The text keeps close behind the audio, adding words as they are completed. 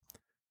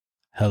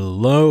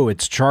Hello,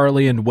 it's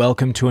Charlie, and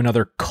welcome to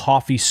another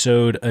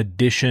coffee-sode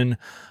edition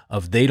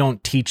of They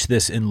Don't Teach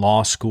This in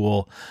Law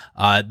School.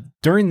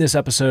 During this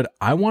episode,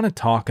 I want to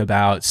talk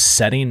about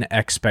setting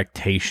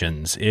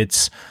expectations.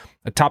 It's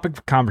a topic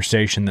of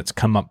conversation that's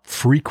come up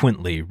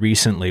frequently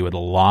recently with a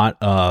lot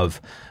of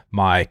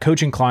my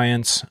coaching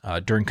clients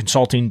during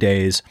consulting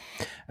days.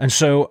 And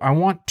so I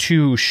want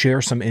to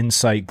share some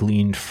insight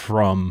gleaned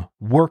from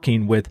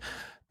working with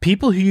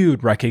people who you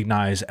would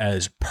recognize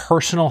as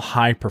personal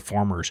high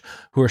performers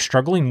who are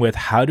struggling with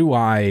how do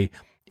I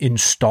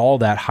install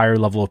that higher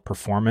level of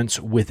performance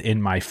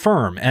within my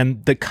firm.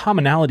 And the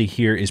commonality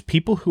here is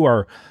people who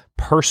are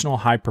personal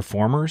high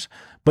performers,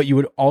 but you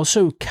would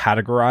also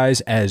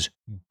categorize as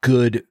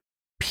good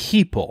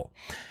people.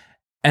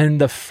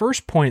 And the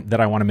first point that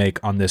I want to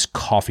make on this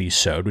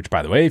coffee-sode, which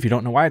by the way, if you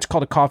don't know why it's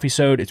called a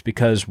coffee-sode, it's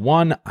because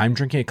one, I'm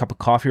drinking a cup of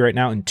coffee right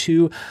now, and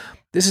two,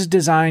 this is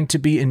designed to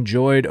be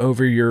enjoyed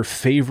over your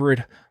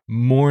favorite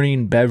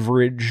morning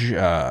beverage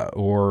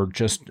or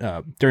just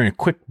during a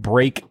quick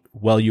break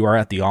while you are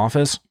at the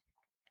office.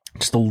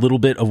 Just a little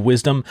bit of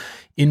wisdom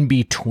in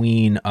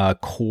between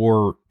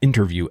core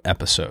interview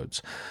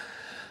episodes.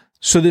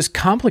 So this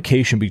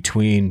complication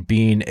between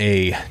being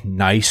a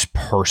nice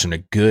person, a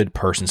good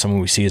person, someone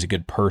we see as a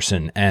good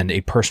person, and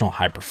a personal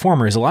high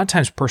performer is a lot of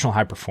times personal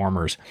high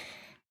performers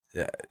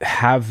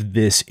have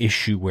this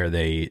issue where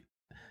they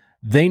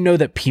know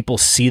that people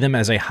see them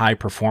as a high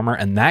performer,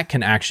 and that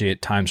can actually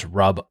at times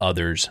rub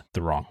others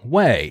the wrong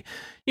way.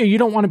 You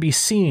don't want to be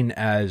seen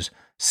as,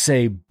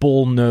 say,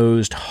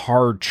 bull-nosed,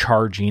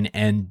 hard-charging,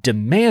 and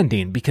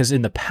demanding, because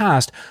in the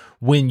past,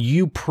 when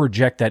you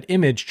project that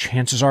image,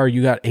 chances are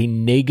you got a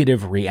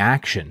negative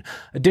reaction.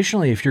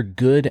 Additionally, if you're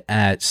good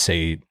at,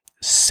 say,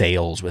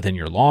 sales within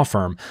your law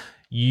firm,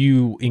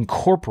 you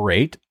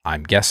incorporate,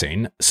 I'm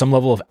guessing, some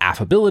level of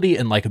affability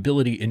and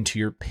likability into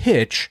your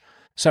pitch,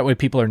 so that way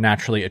people are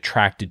naturally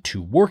attracted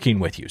to working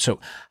with you. So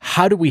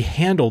how do we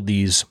handle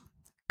these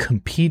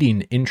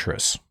competing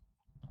interests?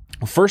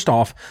 Well, first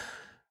off,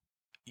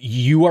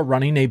 you are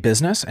running a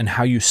business, and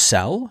how you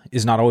sell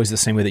is not always the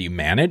same way that you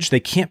manage. They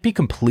can't be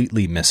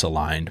completely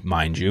misaligned,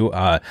 mind you.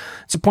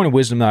 It's a point of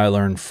wisdom that I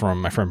learned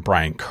from my friend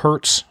Brian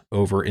Kurtz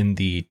over in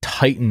the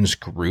Titans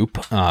group,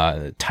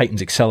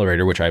 Titans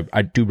Accelerator, which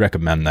I do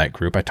recommend that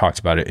group. I talked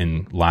about it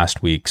in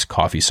last week's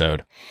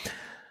coffee-sode.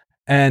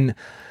 And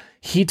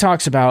he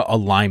talks about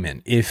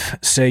alignment. If,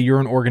 say, you're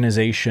an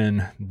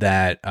organization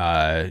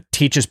that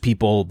teaches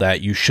people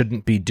that you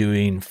shouldn't be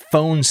doing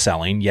phone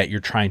selling, yet you're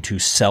trying to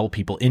sell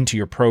people into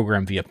your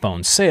program via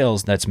phone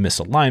sales, that's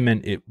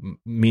misalignment. It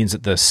means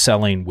that the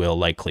selling will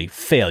likely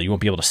fail. You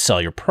won't be able to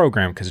sell your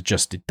program because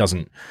it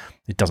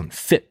doesn't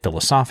fit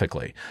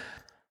philosophically.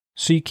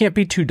 So you can't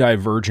be too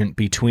divergent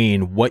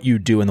between what you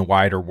do in the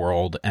wider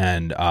world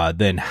and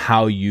then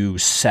how you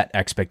set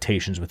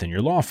expectations within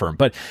your law firm.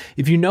 But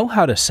if you know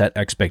how to set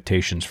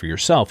expectations for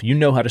yourself, you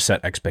know how to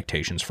set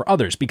expectations for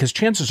others, because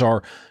chances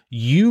are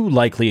you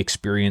likely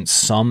experienced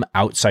some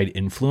outside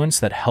influence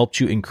that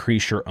helped you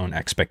increase your own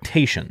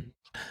expectation.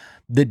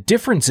 The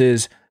difference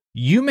is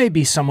you may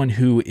be someone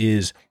who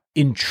is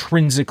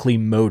intrinsically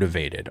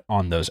motivated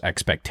on those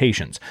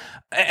expectations.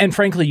 And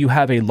frankly, you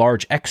have a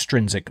large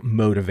extrinsic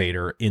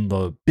motivator in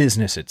the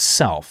business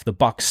itself. The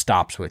buck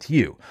stops with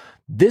you.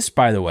 This,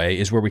 by the way,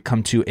 is where we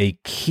come to a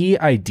key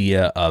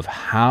idea of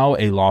how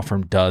a law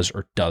firm does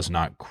or does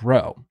not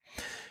grow.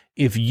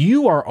 If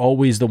you are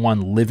always the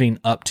one living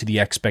up to the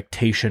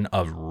expectation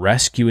of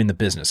rescuing the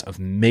business, of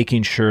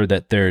making sure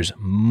that there's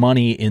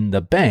money in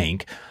the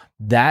bank,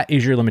 that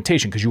is your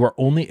limitation, because you are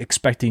only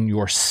expecting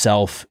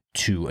yourself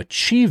to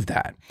achieve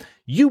that.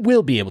 You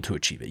will be able to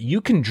achieve it.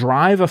 You can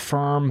drive a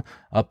firm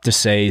up to,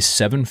 say,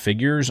 7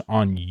 figures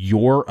on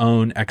your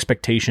own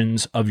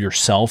expectations of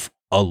yourself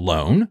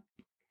alone.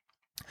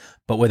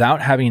 But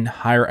without having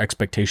higher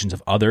expectations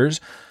of others,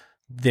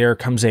 there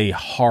comes a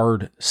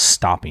hard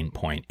stopping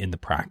point in the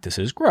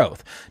practice's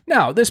growth.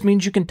 Now, this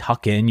means you can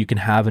tuck in, you can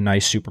have a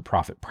nice super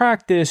profit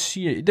practice.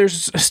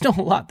 There's still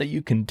a lot that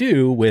you can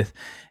do with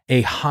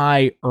a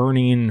high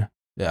earning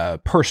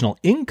personal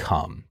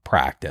income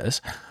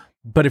practice.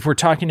 But if we're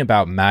talking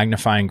about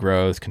magnifying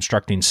growth,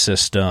 constructing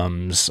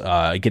systems,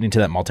 getting to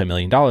that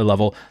multi-million-dollar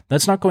level,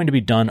 that's not going to be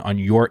done on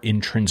your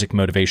intrinsic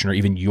motivation or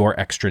even your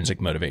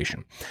extrinsic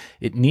motivation.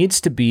 It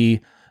needs to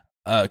be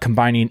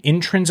combining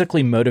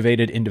intrinsically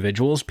motivated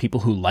individuals,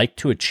 people who like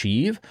to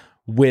achieve,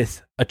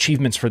 with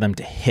achievements for them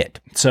to hit.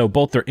 So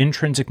both their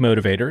intrinsic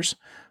motivators,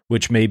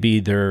 which may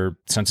be their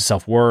sense of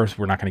self-worth,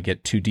 we're not going to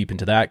get too deep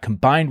into that,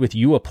 combined with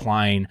you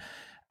applying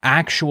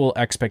actual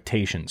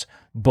expectations,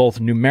 both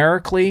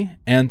numerically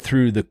and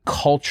through the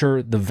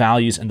culture, the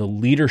values, and the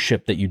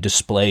leadership that you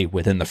display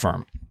within the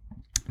firm.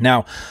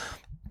 Now,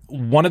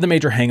 one of the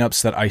major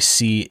hangups that I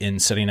see in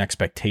setting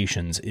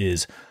expectations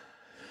is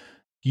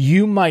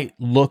you might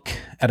look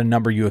at a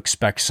number you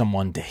expect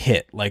someone to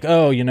hit, like,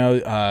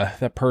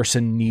 that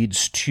person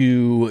needs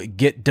to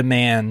get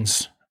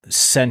demands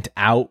sent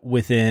out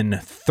within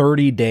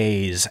 30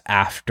 days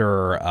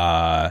after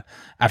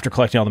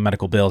collecting all the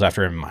medical bills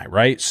after MMI,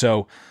 right?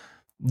 So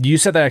You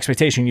set that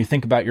expectation, you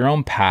think about your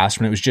own past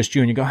when it was just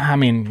you and you go, I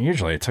mean,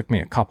 usually it took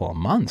me a couple of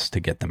months to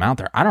get them out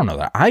there. I don't know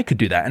that I could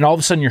do that. And all of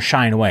a sudden you're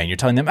shying away and you're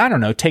telling them, I don't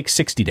know, take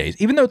 60 days.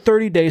 Even though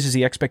 30 days is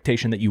the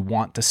expectation that you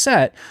want to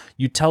set,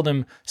 you tell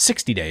them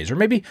 60 days or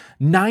maybe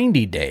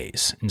 90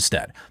 days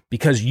instead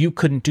because you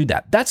couldn't do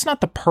that. That's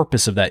not the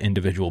purpose of that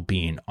individual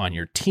being on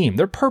your team.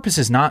 Their purpose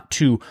is not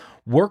to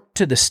work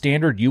to the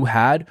standard you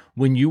had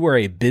when you were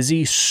a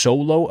busy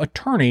solo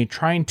attorney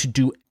trying to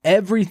do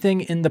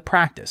everything in the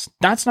practice.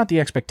 That's not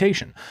the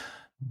expectation.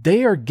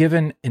 They are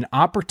given an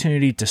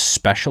opportunity to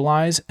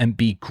specialize and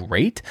be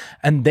great,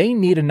 and they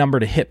need a number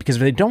to hit because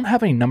if they don't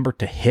have any number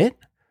to hit,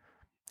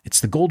 it's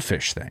the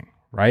goldfish thing,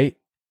 right?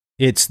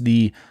 It's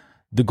the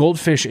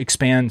goldfish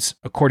expands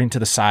according to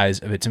the size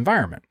of its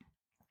environment.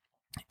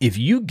 If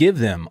you give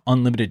them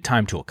unlimited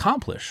time to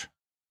accomplish,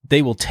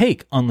 they will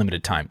take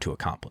unlimited time to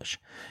accomplish.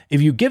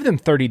 If you give them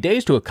 30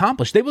 days to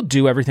accomplish, they will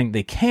do everything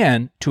they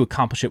can to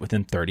accomplish it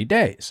within 30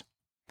 days.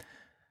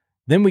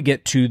 Then we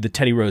get to the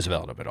Teddy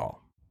Roosevelt of it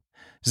all.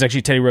 This is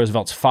actually Teddy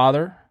Roosevelt's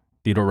father,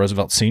 Theodore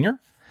Roosevelt Sr.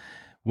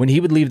 When he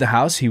would leave the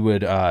house, he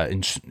would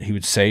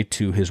say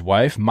to his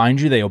wife,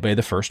 mind you, they obey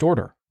the first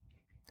order.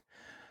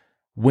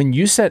 When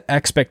you set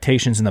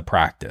expectations in the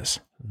practice,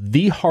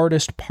 the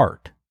hardest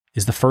part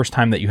is the first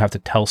time that you have to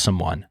tell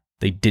someone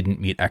they didn't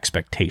meet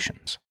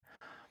expectations.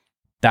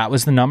 That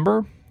was the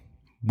number.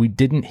 We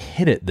didn't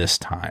hit it this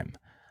time.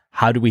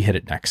 How do we hit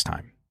it next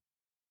time?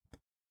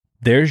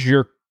 There's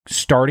your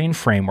starting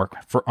framework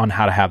on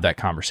how to have that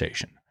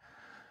conversation.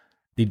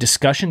 The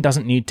discussion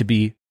doesn't need to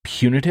be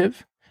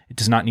punitive. It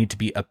does not need to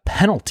be a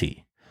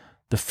penalty.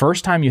 The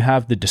first time you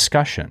have the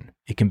discussion,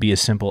 it can be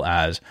as simple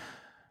as,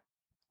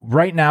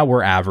 right now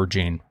we're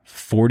averaging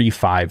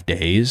 45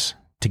 days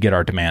to get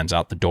our demands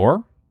out the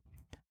door.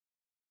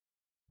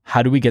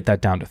 How do we get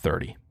that down to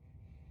 30?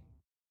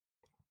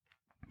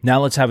 Now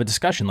let's have a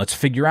discussion. Let's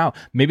figure out,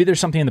 maybe there's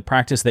something in the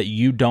practice that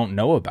you don't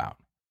know about.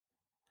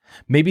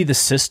 Maybe the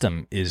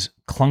system is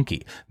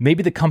clunky.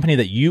 Maybe the company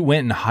that you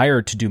went and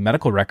hired to do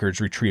medical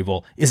records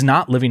retrieval is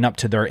not living up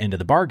to their end of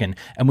the bargain,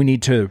 and we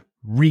need to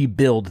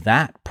rebuild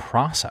that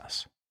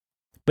process.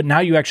 But now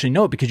you actually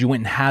know it because you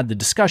went and had the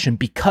discussion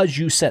because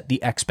you set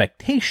the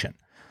expectation.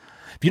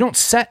 If you don't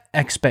set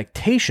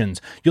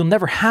expectations, you'll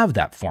never have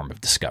that form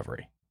of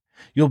discovery.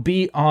 You'll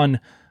be on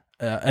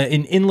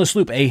an endless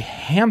loop, a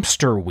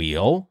hamster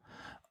wheel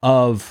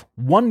of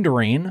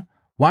wondering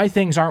why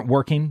things aren't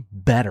working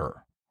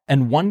better.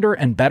 And wonder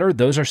and better,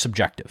 those are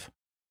subjective.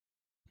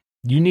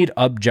 You need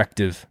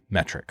objective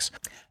metrics.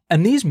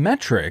 And these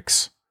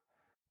metrics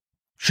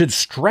should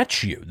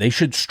stretch you. They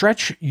should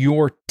stretch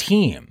your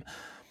team.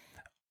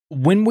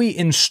 When we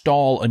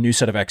install a new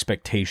set of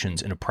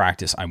expectations in a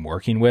practice I'm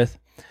working with,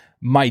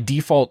 my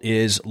default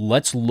is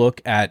let's look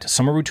at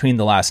somewhere between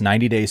the last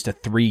 90 days to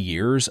 3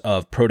 years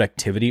of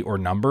productivity or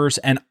numbers.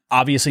 And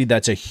obviously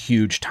that's a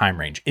huge time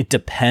range. It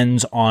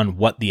depends on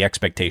what the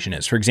expectation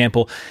is. For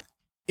example,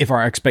 if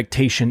our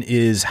expectation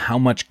is how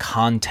much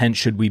content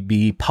should we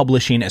be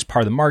publishing as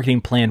part of the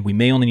marketing plan, we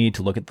may only need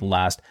to look at the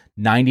last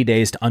 90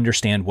 days to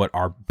understand what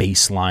our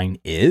baseline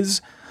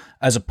is,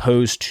 as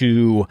opposed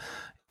to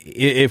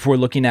if we're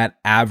looking at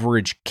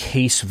average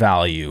case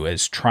value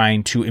as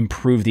trying to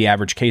improve the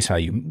average case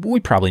value, we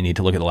probably need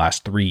to look at the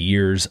last 3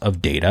 years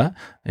of data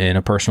in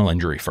a personal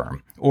injury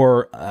firm,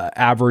 or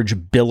average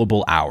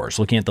billable hours,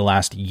 looking at the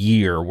last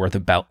year worth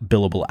of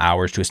billable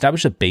hours to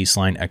establish a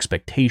baseline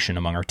expectation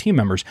among our team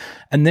members,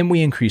 and then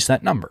we increase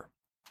that number.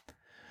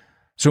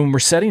 So when we're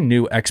setting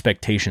new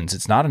expectations,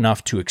 it's not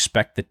enough to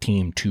expect the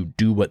team to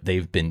do what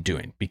they've been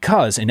doing,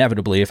 because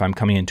inevitably, if I'm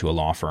coming into a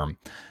law firm,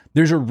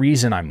 there's a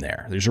reason I'm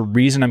there. There's a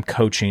reason I'm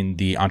coaching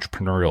the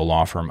entrepreneurial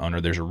law firm owner.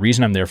 There's a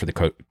reason I'm there for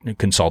the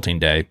consulting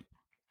day.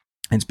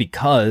 And it's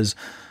because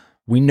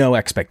we know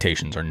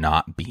expectations are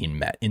not being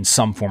met in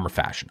some form or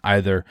fashion.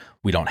 Either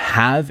we don't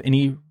have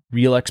any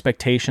real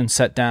expectations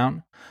set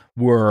down,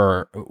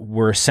 we're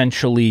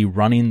essentially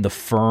running the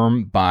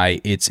firm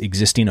by its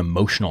existing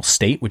emotional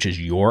state, which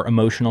is your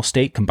emotional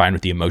state combined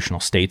with the emotional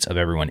states of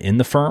everyone in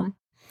the firm.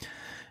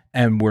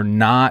 And we're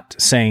not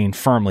saying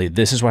firmly,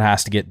 this is what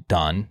has to get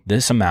done,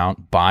 this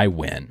amount by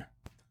when.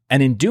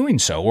 And in doing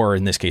so, or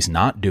in this case,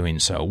 not doing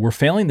so, we're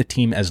failing the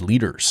team as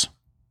leaders.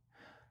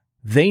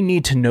 They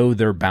need to know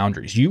their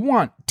boundaries. You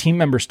want team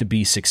members to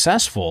be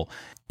successful.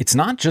 It's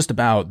not just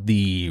about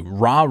the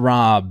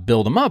rah-rah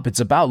build them up. It's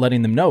about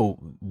letting them know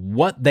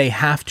what they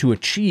have to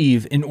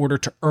achieve in order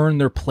to earn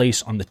their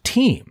place on the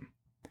team.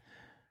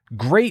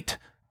 Great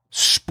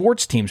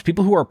sports teams,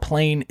 people who are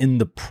playing in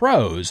the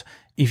pros,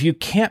 if you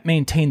can't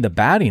maintain the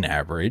batting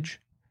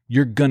average,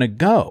 you're going to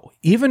go.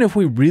 Even if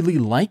we really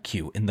like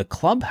you in the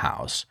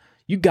clubhouse,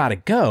 you got to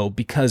go,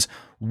 because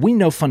we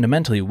know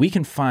fundamentally we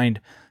can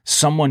find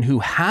someone who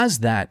has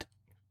that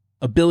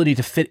ability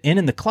to fit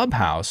in the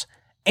clubhouse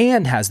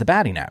and has the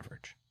batting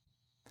average.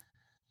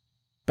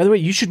 By the way,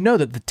 you should know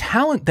that the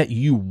talent that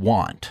you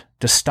want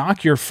to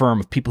stock your firm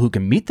of people who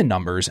can meet the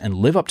numbers and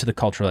live up to the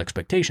cultural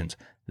expectations,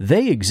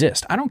 they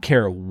exist. I don't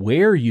care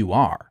where you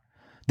are.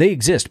 They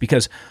exist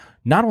because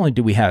not only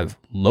do we have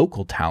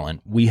local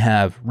talent, we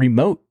have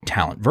remote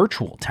talent,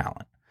 virtual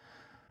talent.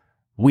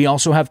 We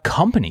also have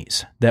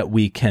companies that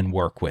we can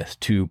work with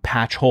to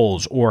patch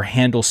holes or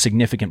handle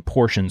significant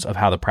portions of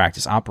how the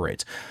practice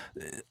operates.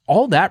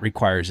 All that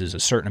requires is a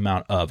certain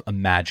amount of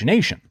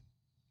imagination.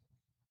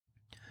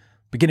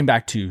 But getting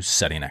back to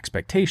setting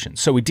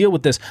expectations. So we deal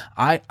with this.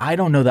 I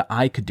don't know that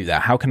I could do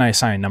that. How can I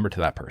assign a number to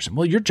that person?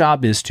 Well, your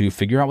job is to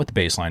figure out what the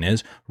baseline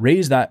is,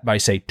 raise that by,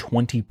 say,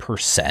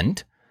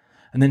 20%,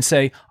 and then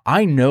say,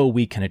 I know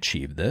we can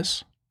achieve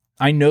this.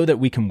 I know that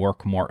we can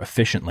work more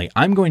efficiently.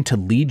 I'm going to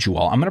lead you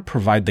all. I'm going to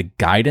provide the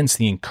guidance,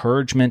 the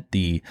encouragement,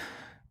 the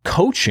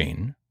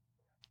coaching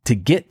to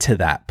get to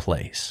that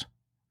place.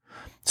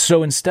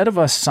 So instead of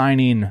us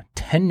signing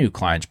 10 new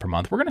clients per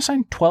month, we're going to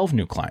sign 12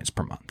 new clients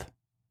per month.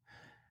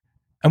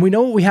 And we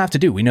know what we have to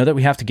do. We know that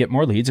we have to get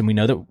more leads, and we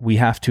know that we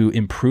have to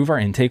improve our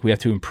intake. We have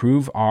to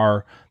improve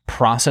our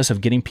process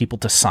of getting people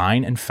to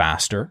sign and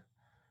faster.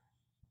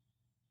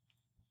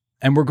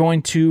 And we're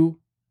going to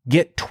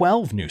get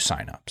 12 new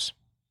signups.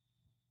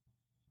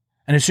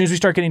 And as soon as we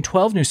start getting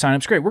 12 new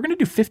signups, great, we're going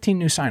to do 15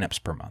 new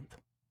signups per month.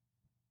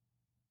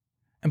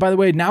 And by the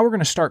way, now we're going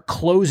to start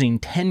closing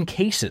 10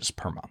 cases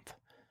per month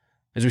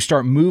as we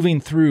start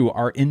moving through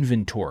our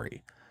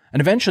inventory.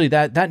 And eventually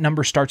that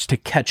number starts to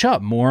catch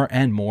up more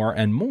and more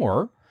and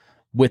more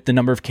with the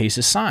number of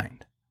cases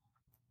signed.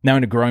 Now,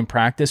 in a growing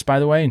practice, by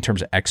the way, in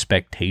terms of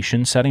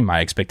expectation setting,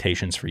 my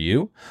expectations for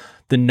you,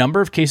 the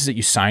number of cases that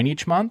you sign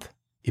each month,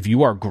 if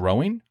you are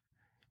growing,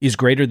 is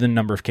greater than the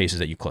number of cases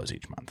that you close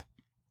each month.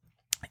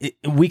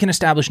 We can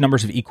establish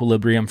numbers of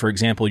equilibrium. For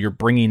example, you're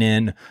bringing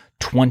in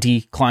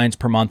 20 clients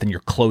per month and you're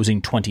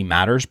closing 20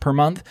 matters per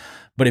month.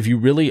 But if you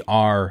really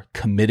are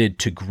committed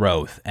to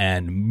growth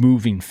and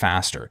moving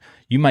faster,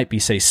 you might be,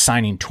 say,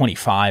 signing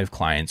 25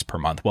 clients per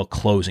month while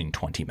closing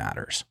 20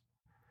 matters.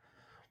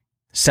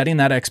 Setting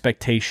that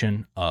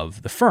expectation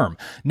of the firm.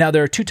 Now,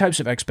 there are two types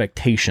of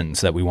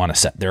expectations that we want to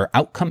set. There are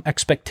outcome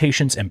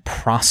expectations and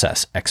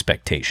process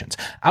expectations.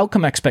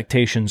 Outcome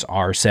expectations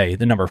are, say,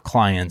 the number of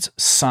clients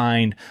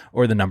signed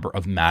or the number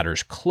of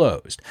matters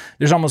closed.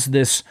 There's almost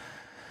this,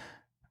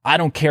 I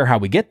don't care how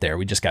we get there,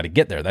 we just got to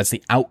get there. That's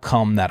the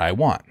outcome that I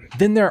want.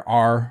 Then there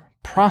are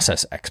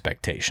process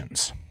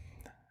expectations.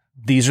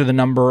 These are the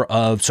number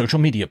of social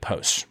media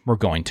posts we're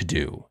going to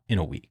do in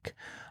a week.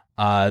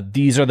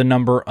 These are the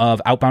number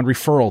of outbound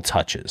referral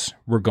touches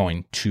we're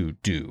going to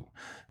do.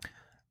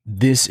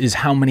 This is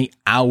how many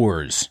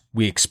hours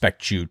we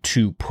expect you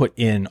to put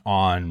in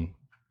on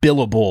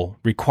billable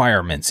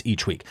requirements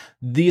each week.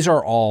 These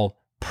are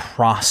all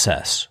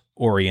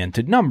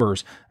process-oriented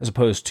numbers as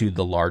opposed to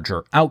the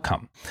larger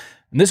outcome.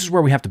 And this is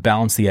where we have to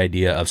balance the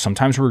idea of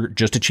sometimes we're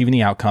just achieving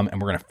the outcome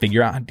and we're going to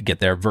figure out how to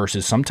get there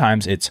versus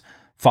sometimes it's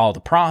follow the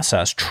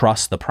process,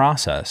 trust the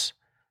process,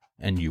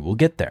 and you will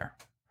get there.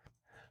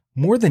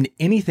 More than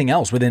anything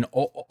else within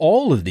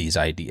all of these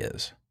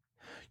ideas,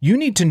 you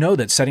need to know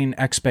that setting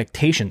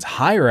expectations,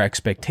 higher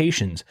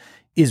expectations,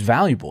 is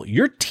valuable.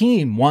 Your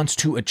team wants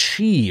to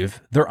achieve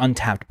their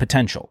untapped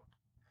potential.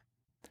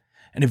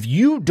 And if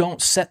you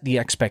don't set the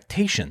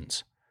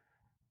expectations,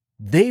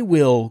 they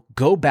will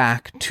go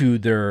back to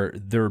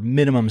their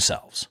minimum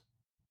selves.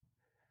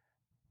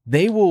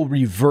 They will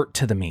revert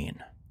to the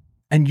mean.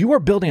 And you are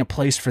building a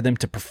place for them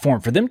to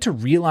perform, for them to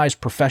realize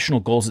professional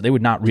goals that they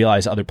would not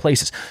realize other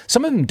places.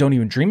 Some of them don't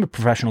even dream of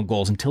professional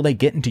goals until they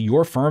get into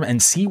your firm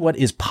and see what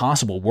is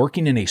possible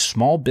working in a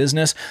small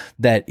business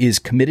that is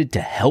committed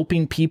to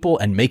helping people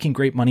and making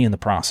great money in the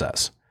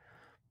process.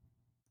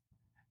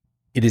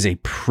 It is a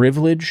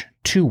privilege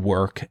to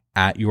work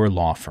at your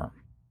law firm.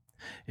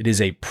 It is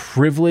a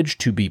privilege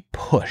to be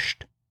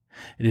pushed.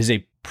 It is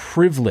a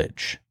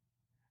privilege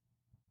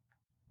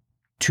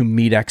to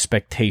meet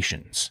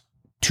expectations,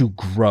 to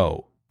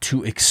grow,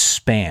 to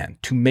expand,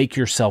 to make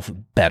yourself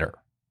better.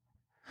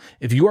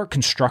 If you are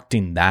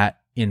constructing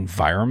that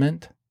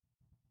environment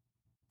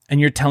and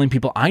you're telling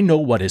people, I know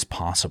what is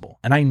possible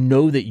and I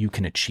know that you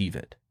can achieve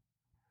it,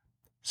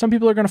 some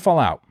people are going to fall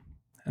out.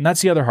 And that's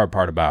the other hard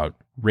part about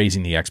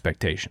raising the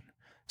expectation.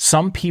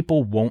 Some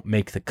people won't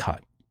make the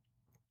cut.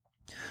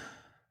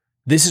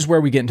 This is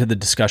where we get into the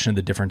discussion of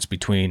the difference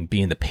between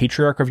being the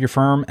patriarch of your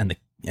firm and the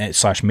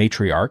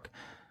 /matriarch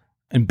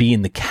and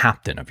being the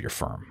captain of your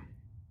firm.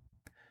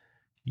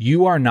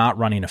 You are not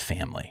running a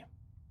family.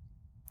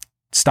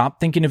 Stop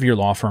thinking of your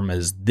law firm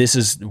as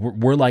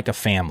we're like a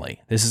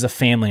family. This is a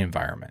family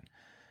environment.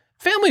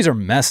 Families are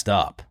messed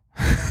up.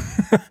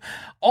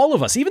 All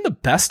of us, even the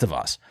best of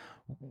us,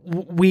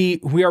 we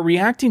are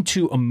reacting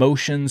to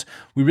emotions.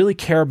 We really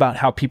care about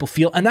how people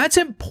feel. And that's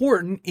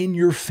important in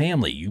your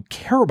family. You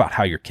care about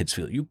how your kids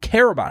feel. You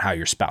care about how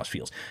your spouse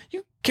feels.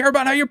 You care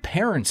about how your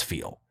parents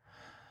feel.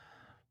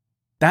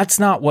 That's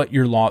not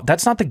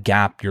the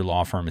gap your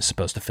law firm is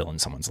supposed to fill in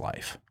someone's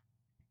life.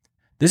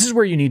 This is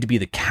where you need to be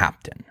the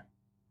captain.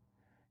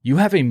 You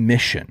have a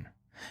mission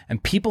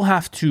and people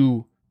have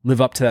to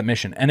live up to that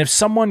mission. And if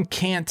someone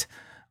can't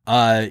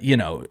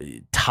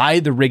tie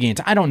the rigging.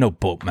 I don't know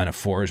boat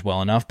metaphors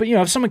well enough, but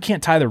if someone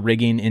can't tie the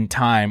rigging in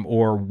time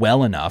or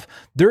well enough,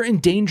 they're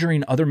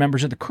endangering other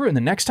members of the crew. And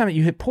the next time that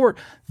you hit port,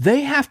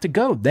 they have to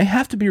go. They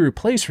have to be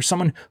replaced for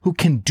someone who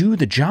can do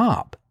the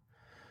job.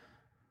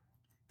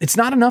 It's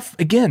not enough,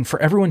 again,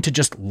 for everyone to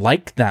just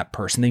like that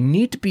person. They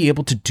need to be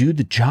able to do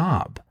the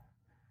job.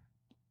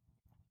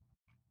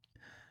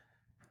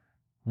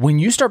 When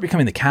you start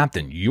becoming the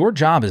captain, your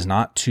job is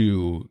not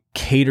to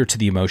cater to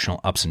the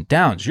emotional ups and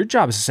downs. Your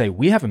job is to say,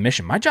 we have a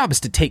mission. My job is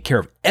to take care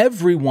of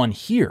everyone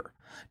here,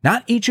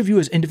 not each of you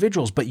as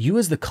individuals, but you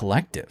as the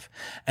collective.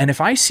 And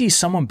if I see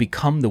someone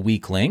become the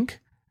weak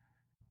link,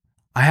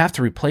 I have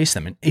to replace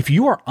them. And if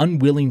you are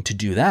unwilling to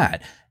do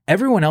that,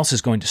 everyone else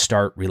is going to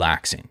start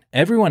relaxing.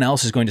 Everyone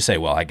else is going to say,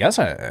 well, I guess,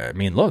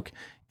 look,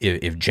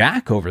 if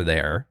Jack over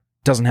there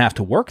doesn't have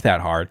to work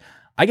that hard,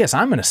 I guess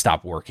I'm going to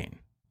stop working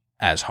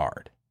as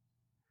hard.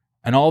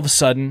 And all of a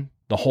sudden,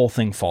 the whole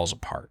thing falls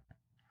apart.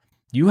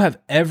 You have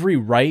every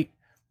right,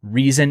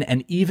 reason,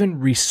 and even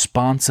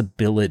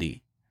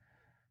responsibility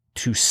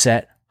to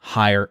set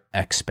higher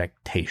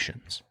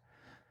expectations.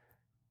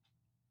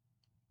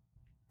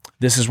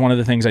 This is one of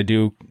the things I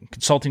do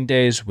consulting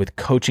days with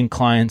coaching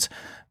clients,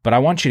 but I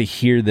want you to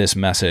hear this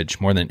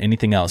message more than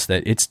anything else,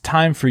 that it's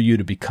time for you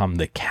to become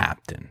the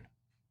captain.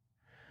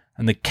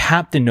 And the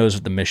captain knows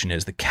what the mission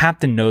is. The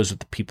captain knows what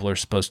the people are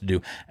supposed to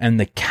do. And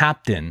the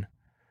captain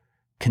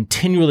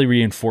continually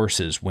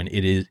reinforces when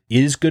it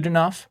is good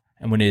enough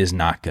and when it is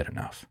not good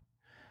enough.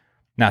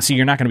 Now, see,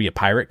 you're not going to be a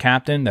pirate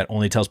captain that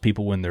only tells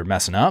people when they're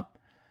messing up.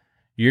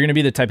 You're going to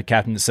be the type of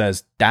captain that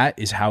says, that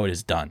is how it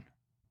is done.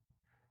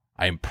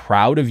 I am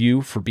proud of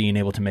you for being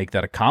able to make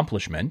that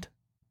accomplishment.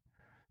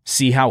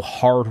 See how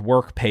hard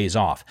work pays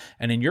off.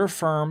 And in your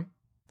firm,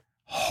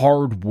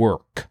 hard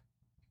work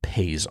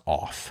pays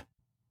off.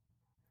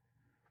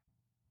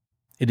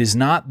 It is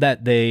not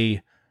that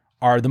they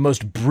are the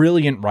most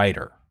brilliant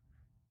writer,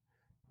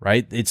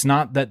 right? It's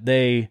not that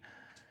they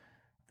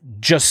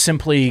just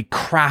simply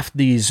craft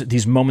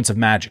these moments of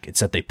magic. It's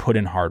that they put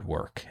in hard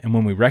work. And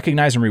when we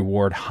recognize and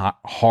reward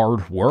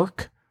hard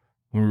work,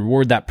 when we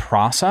reward that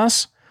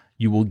process,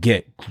 you will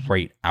get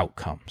great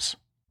outcomes.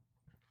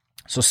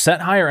 So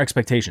set higher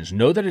expectations.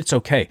 Know that it's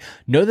okay.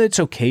 Know that it's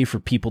okay for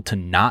people to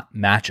not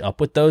match up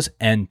with those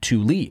and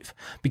to leave.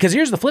 Because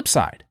here's the flip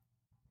side.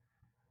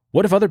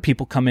 What if other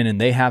people come in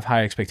and they have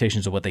high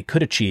expectations of what they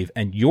could achieve,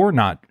 and you're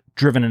not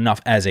driven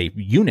enough as a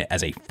unit,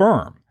 as a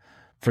firm,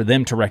 for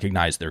them to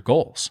recognize their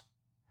goals?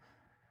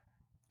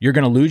 You're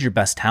going to lose your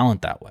best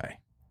talent that way.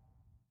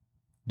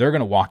 They're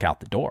going to walk out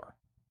the door.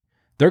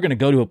 They're going to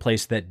go to a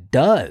place that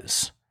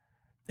does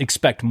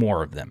expect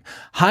more of them.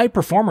 High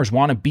performers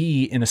want to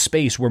be in a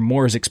space where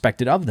more is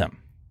expected of them.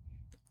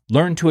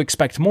 Learn to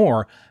expect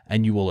more,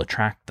 and you will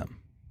attract them.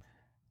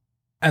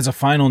 As a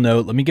final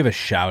note, let me give a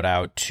shout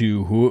out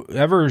to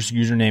whoever's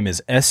username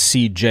is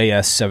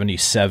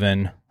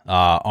SCJS77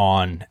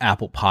 on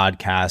Apple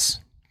Podcasts.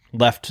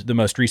 Left the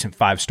most recent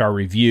 5-star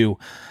review.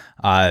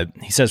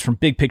 He says, from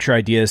big picture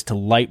ideas to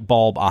light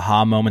bulb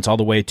aha moments, all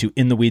the way to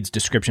in the weeds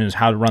descriptions of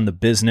how to run the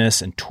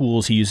business and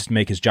tools he uses to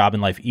make his job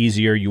and life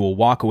easier, you will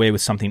walk away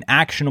with something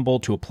actionable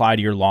to apply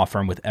to your law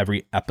firm with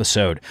every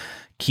episode.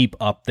 Keep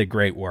up the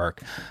great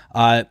work.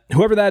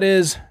 Whoever that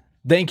is,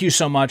 thank you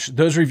so much.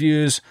 Those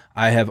reviews,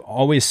 I have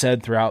always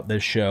said throughout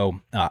this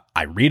show,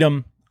 I read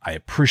them. I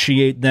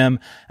appreciate them,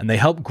 and they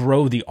help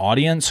grow the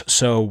audience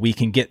so we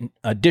can get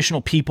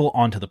additional people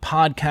onto the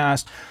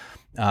podcast,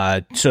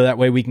 so that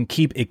way we can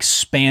keep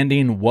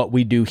expanding what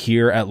we do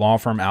here at Law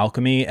Firm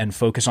Alchemy and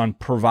focus on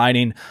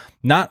providing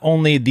not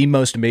only the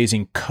most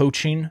amazing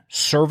coaching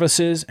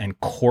services and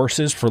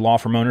courses for law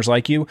firm owners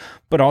like you,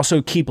 but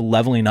also keep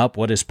leveling up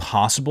what is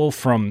possible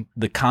from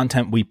the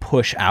content we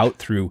push out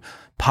through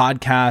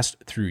podcast,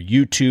 through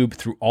YouTube,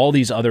 through all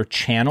these other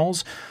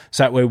channels.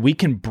 So that way we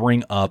can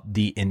bring up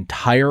the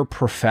entire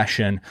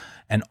profession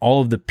and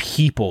all of the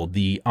people,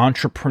 the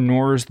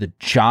entrepreneurs, the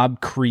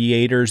job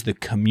creators, the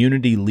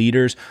community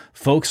leaders,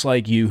 folks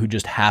like you who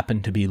just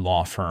happen to be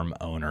law firm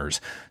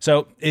owners.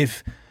 So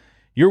if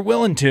you're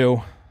willing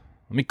to,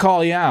 let me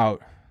call you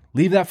out.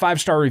 Leave that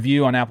 5-star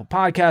review on Apple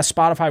Podcasts,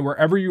 Spotify,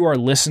 wherever you are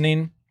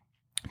listening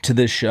to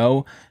this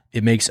show.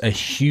 It makes a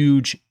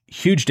huge,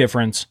 huge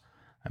difference.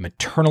 I'm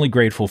eternally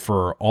grateful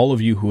for all of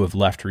you who have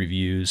left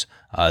reviews.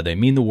 They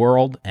mean the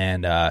world,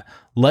 and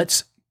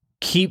let's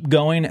keep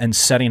going and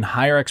setting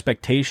higher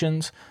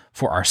expectations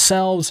for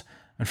ourselves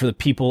and for the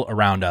people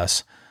around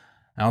us.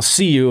 And I'll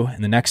see you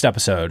in the next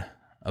episode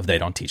of They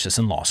Don't Teach This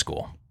in Law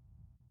School.